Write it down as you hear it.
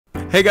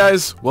Hey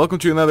guys, welcome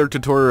to another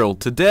tutorial.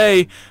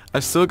 Today, I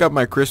still got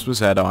my Christmas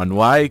hat on.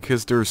 Why?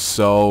 Because they're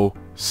so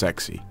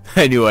sexy.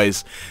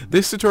 Anyways,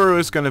 this tutorial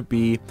is going to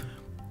be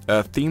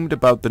themed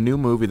about the new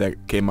movie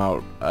that came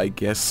out, I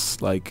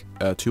guess, like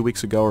 2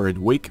 weeks ago or a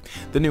week.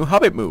 The new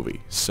Hobbit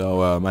movie.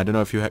 So, I don't know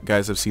if you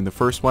guys have seen the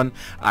first one.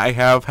 I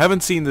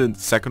haven't seen the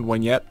second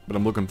one yet, but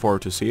I'm looking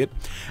forward to see it.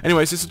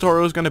 Anyways, this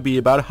tutorial is going to be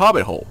about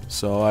Hobbit Hole.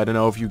 So, I don't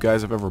know if you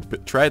guys have ever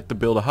tried to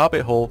build a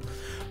Hobbit Hole,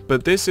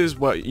 but this is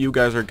what you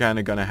guys are kind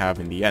of going to have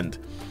in the end.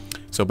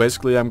 So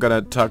basically I'm going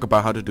to talk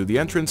about how to do the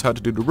entrance, how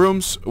to do the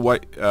rooms,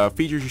 what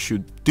features you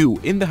should do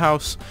in the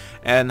house,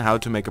 and how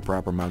to make a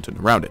proper mountain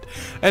around it.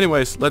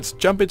 Anyways, let's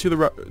jump into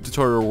the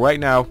tutorial right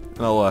now,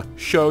 and I'll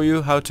show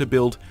you how to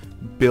build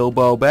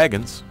Bilbo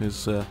Baggins,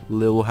 his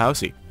little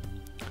housey.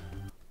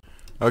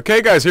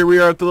 Okay guys, here we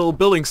are at the little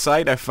building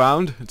site I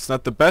found. It's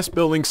not the best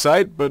building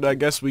site, but I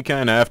guess we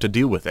kind of have to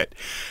deal with it.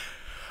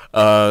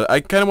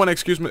 I kind of want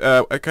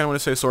to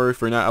say sorry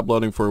for not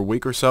uploading for a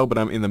week or so, but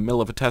I'm in the middle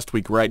of a test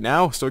week right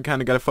now, so I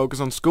kind of got to focus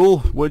on school,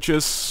 which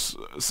is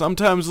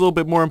sometimes a little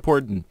bit more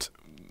important.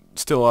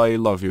 Still, I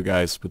love you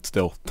guys, but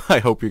still, I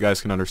hope you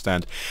guys can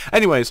understand.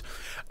 Anyways,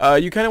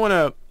 you kind of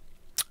want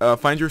to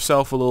find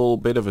yourself a little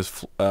bit of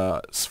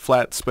a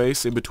flat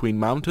space in between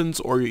mountains,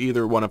 or you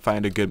either want to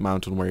find a good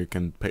mountain where you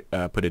can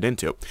put it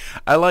into.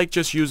 I like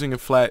just using a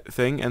flat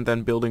thing and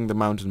then building the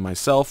mountain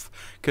myself,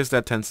 because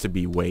that tends to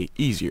be way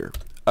easier.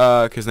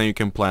 Because then you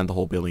can plan the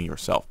whole building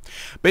yourself.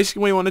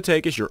 Basically what you want to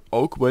take is your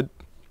oak wood,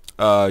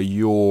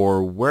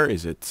 your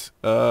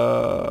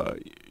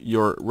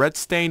red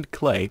stained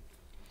clay,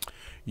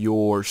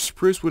 your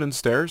spruce wooden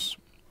stairs.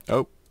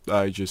 Oh,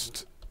 do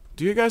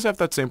you guys have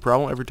that same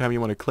problem? Every time you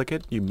want to click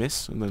it, you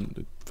miss and then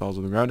it falls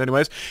on the ground.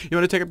 Anyways, you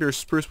want to take up your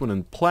spruce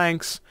wooden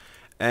planks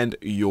and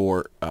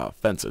your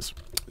fences.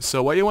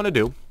 So what you want to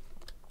do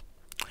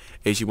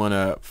is you want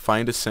to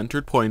find a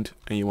centered point,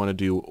 and you want to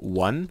do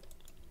 1,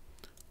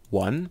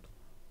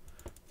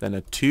 then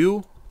a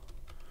 2,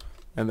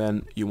 and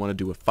then you want to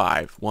do a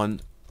 5.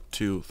 1,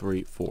 2,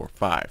 3, 4,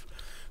 5.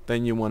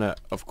 Then you want to,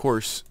 of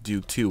course,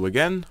 do 2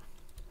 again,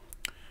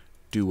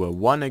 do a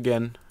 1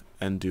 again,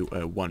 and do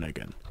a 1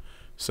 again.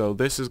 So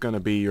this is going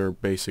to be your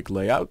basic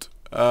layout.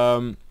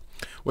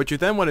 What you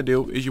then want to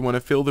do is you want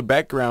to fill the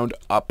background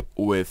up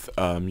with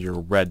your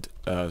red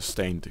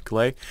stained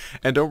clay,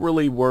 and don't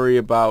really worry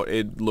about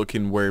it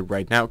looking weird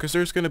right now, because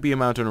there's going to be a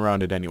mountain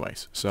around it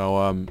anyways.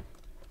 So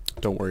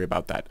don't worry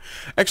about that.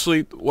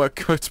 Actually,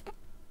 what's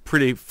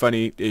pretty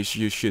funny is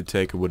you should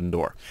take a wooden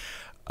door.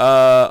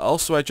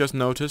 Also, I just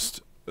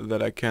noticed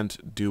that I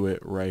can't do it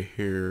right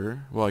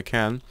here. Well, I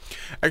can.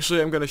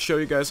 Actually, I'm going to show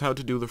you guys how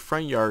to do the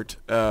front yard,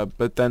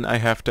 but then I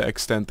have to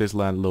extend this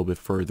land a little bit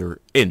further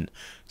in.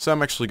 So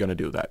I'm actually going to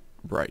do that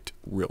right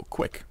real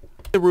quick.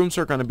 The rooms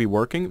are going to be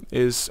working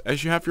is,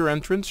 as you have your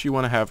entrance, you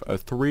want to have a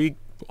 3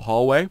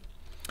 hallway.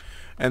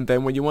 And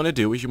then what you want to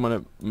do is you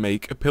want to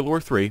make a pillar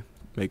 3.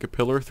 Make a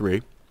pillar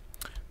 3.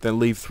 Then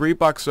leave 3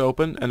 blocks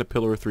open and a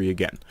pillar 3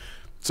 again.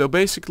 So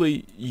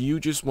basically, you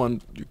just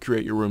want to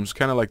create your rooms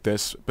kind of like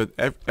this, but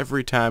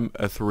every time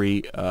a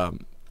 3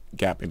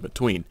 gap in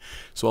between.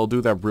 So I'll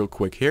do that real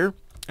quick here,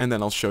 and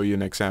then I'll show you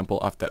an example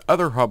of that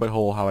other Hobbit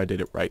hole, how I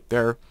did it right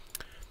there.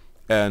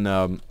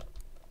 And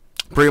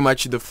pretty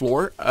much the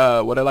floor,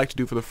 what I like to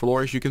do for the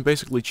floor is you can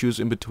basically choose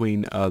in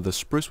between the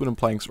spruce wooden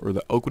planks or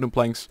the oak wooden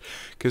planks,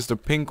 because the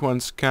pink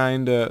ones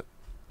kind of,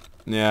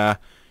 yeah.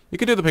 You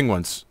can do the pink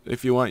ones.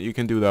 If you want, you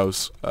can do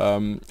those.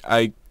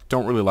 I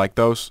don't really like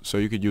those, so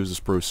you could use the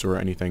spruce or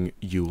anything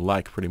you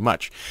like, pretty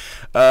much.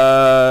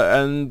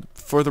 And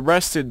for the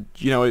rest, it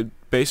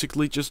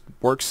basically just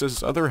works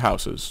as other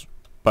houses.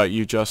 But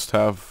you just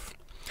have,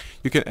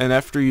 and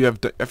after you've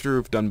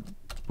done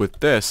with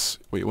this,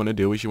 what you want to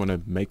do is you want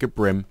to make a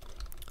brim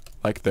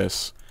like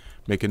this,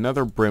 make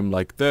another brim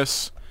like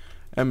this,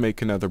 and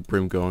make another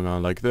brim going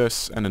on like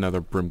this, and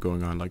another brim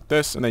going on like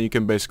this, and then you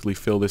can basically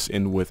fill this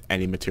in with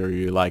any material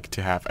you like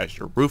to have as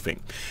your roofing.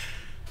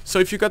 So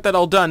if you got that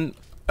all done,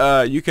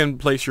 you can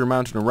place your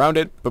mountain around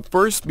it, but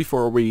first,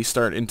 before we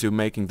start into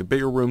making the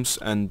bigger rooms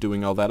and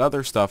doing all that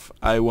other stuff,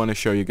 I want to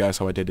show you guys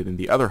how I did it in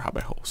the other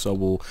Hobbit hole. So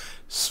we'll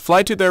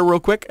fly to there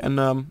real quick, and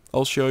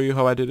I'll show you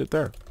how I did it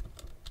there.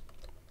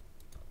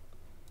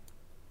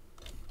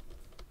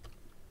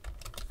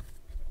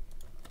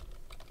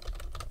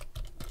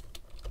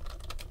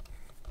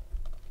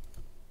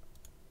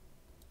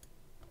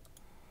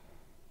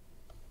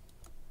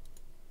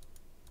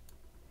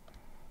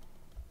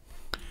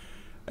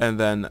 And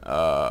then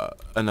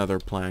another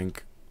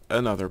plank,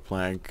 and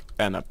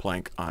a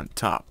plank on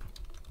top.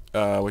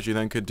 What you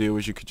then could do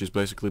is you could just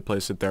basically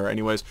place it there.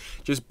 Anyways,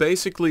 just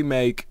basically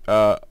make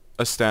a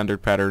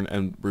standard pattern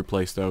and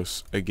replace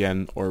those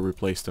again, or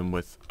replace them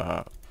with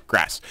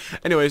grass.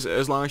 Anyways,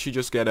 as long as you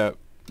just get a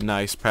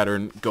nice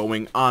pattern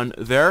going on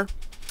there,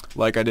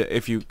 like I did.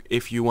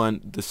 If you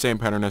want the same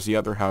pattern as the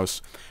other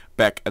house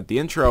back at the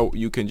intro,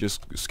 you can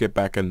just skip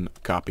back and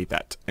copy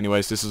that.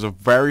 Anyways, this is a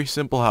very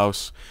simple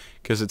house,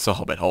 because it's a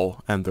Hobbit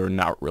hole, and they're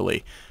not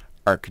really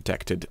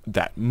architected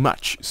that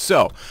much.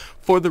 So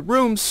for the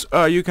rooms,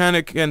 you kind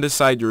of can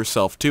decide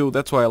yourself too.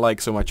 That's why I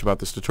like so much about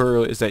this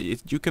tutorial, is that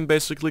you can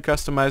basically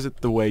customize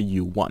it the way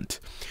you want.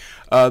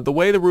 The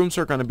way the rooms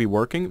are going to be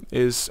working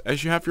is,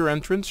 as you have your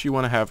entrance, you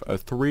want to have a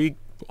 3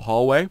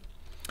 hallway,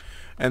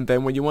 and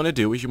then what you want to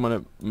do is you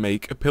want to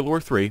make a pillar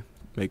 3,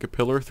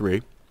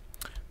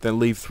 then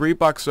leave 3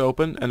 blocks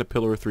open and a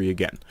pillar 3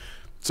 again.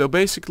 So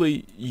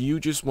basically, you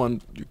just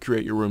want to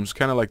create your rooms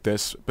kind of like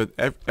this, but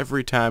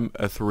every time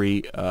a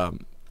 3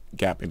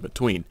 gap in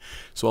between.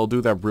 So I'll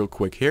do that real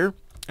quick here,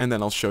 and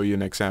then I'll show you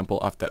an example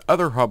of that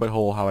other Hobbit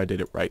hole, how I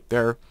did it right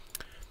there.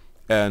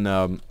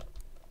 And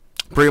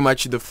pretty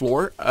much the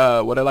floor,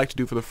 what I like to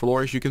do for the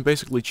floor is you can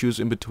basically choose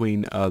in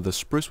between the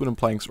spruce wooden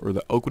planks or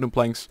the oak wooden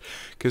planks,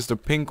 because the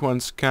pink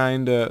ones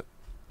kinda,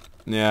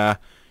 yeah,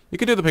 you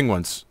can do the pink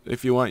ones.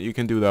 If you want, you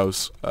can do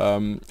those.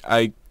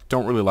 I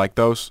don't really like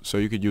those, so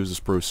you could use the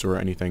spruce or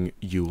anything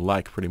you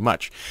like, pretty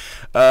much.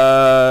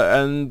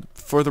 And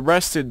for the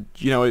rest, it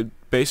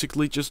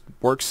basically just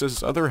works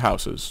as other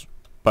houses,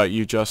 but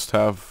you just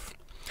have,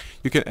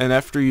 and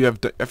after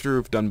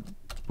you've done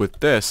with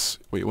this,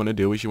 what you want to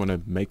do is you want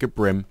to make a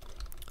brim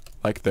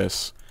like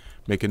this,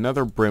 make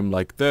another brim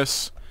like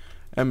this,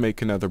 and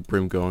make another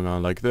brim going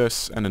on like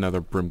this, and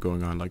another brim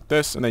going on like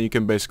this, and then you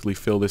can basically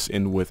fill this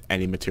in with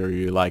any material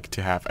you like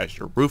to have as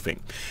your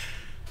roofing.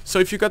 So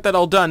if you got that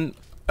all done,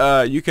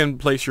 you can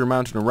place your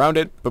mountain around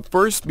it, but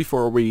first,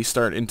 before we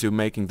start into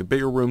making the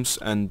bigger rooms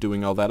and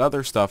doing all that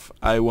other stuff,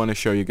 I want to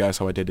show you guys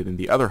how I did it in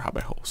the other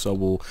Hobbit hole. So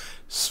we'll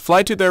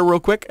fly to there real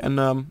quick,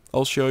 and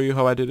I'll show you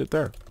how I did it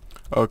there.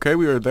 Okay,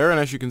 we are there, and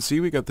as you can see,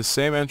 we got the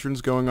same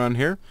entrance going on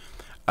here.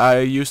 I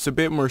used a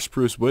bit more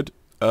spruce wood,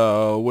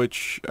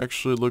 which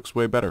actually looks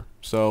way better.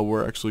 So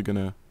we're actually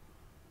gonna,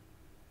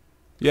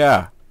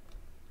 yeah,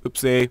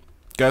 oopsie,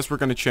 guys, we're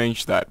gonna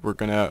change that. We're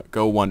gonna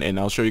go 1 in.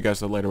 I'll show you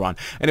guys that later on.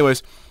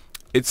 Anyways,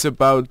 it's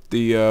about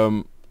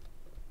the,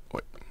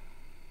 wait.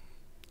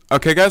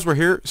 Okay, guys, we're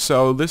here.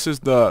 So this is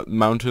the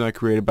mountain I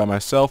created by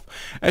myself.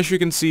 As you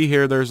can see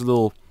here, there's a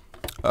little,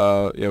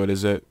 yeah, what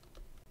is it?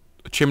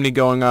 A chimney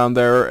going on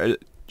there.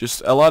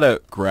 Just a lot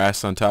of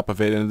grass on top of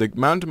it, and the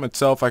mountain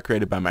itself I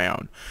created by my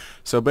own.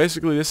 So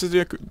basically, this is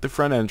the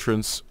front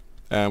entrance,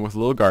 with a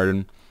little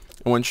garden.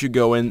 And once you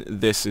go in,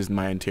 this is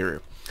my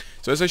interior.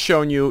 So as I've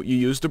shown you, you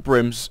use the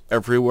brims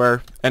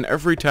everywhere, and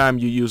every time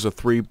you use a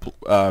 3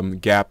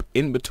 gap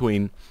in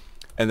between,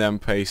 and then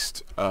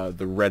paste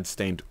the red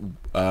stained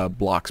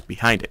blocks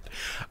behind it.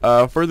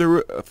 For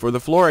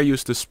the floor, I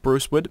used the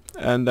spruce wood,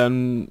 and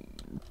then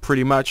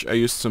pretty much I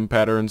used some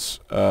patterns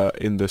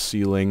in the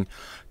ceiling,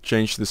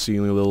 changed the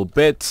ceiling a little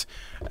bit,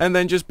 and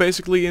then just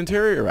basically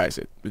interiorize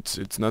it.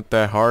 It's not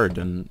that hard,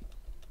 and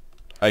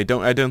I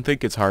don't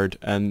think it's hard,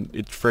 and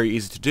it's very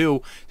easy to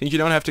do, since you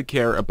don't have to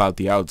care about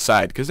the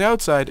outside, because the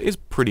outside is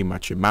pretty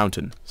much a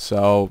mountain.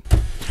 So,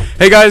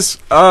 hey guys,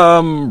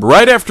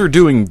 right after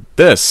doing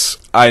this,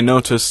 I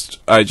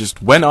noticed I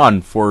just went on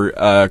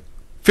for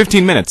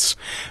 15 minutes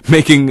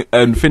making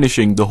and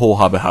finishing the whole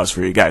Hobbit house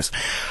for you guys,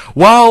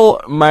 while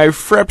my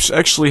fraps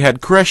actually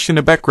had crashed in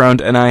the background,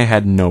 and I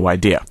had no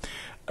idea.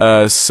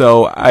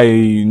 So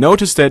I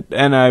noticed it,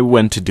 and I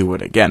went to do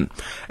it again.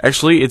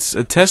 Actually, it's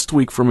a test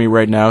week for me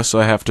right now, so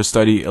I have to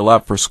study a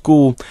lot for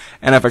school,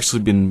 and I've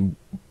actually been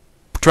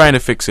trying to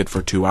fix it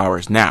for 2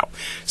 hours now.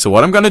 So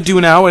what I'm gonna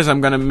do now is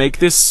I'm gonna make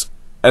this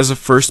as a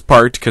first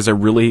part, because I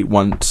really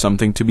want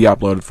something to be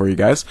uploaded for you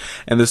guys,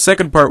 and the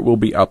second part will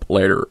be up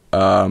later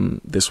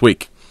this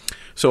week.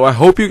 So I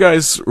hope you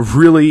guys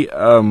really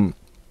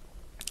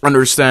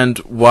understand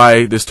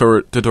why this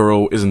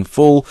tutorial isn't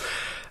full.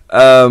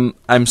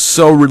 I'm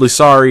so really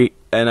sorry,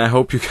 and I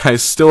hope you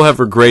guys still have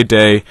a great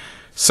day.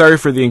 Sorry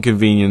for the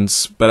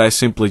inconvenience, but I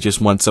simply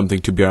just want something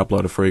to be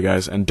uploaded for you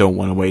guys and don't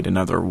want to wait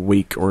another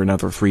week or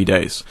another 3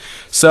 days.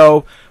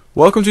 So,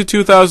 welcome to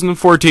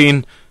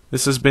 2014.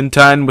 This has been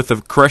Tyne with the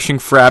crushing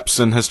fraps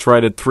and has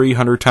tried it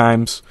 300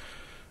 times.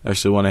 I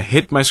actually want to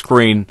hit my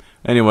screen.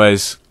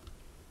 Anyways,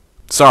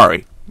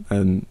 sorry,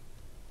 and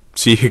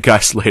see you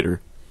guys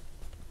later.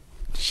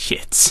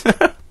 Shit.